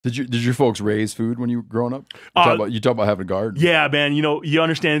Did your folks raise food when you were growing up? You talk about having a garden. Yeah, man. You know, you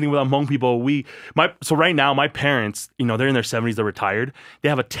understand anything about Hmong people. So right now, my parents, you know, they're in their 70s, they're retired. They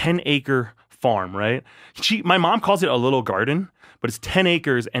have a 10-acre farm, right? My mom calls it a little garden, but it's 10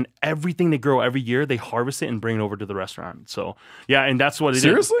 acres, and everything they grow every year, they harvest it and bring it over to the restaurant. So yeah, and that's what it is.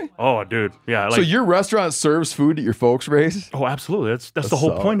 Seriously? Oh, dude. Yeah. So your restaurant serves food that your folks raise? Oh, absolutely. That's the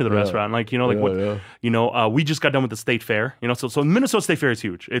whole point of the restaurant. Like, you know, we just got done with the state fair. You know, so Minnesota State Fair is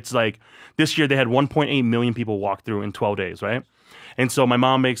huge. It's like this year they had 1.8 million people walk through in 12 days, right? And so my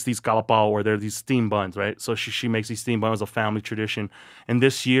mom makes these kalapao, or they're these steam buns, right? So she makes these steam buns, a family tradition. And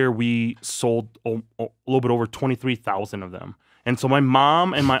this year we sold a little bit over 23,000 of them. And so my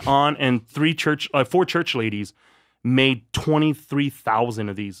mom and my aunt and four church ladies made 23,000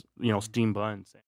 of these, you know, steam buns.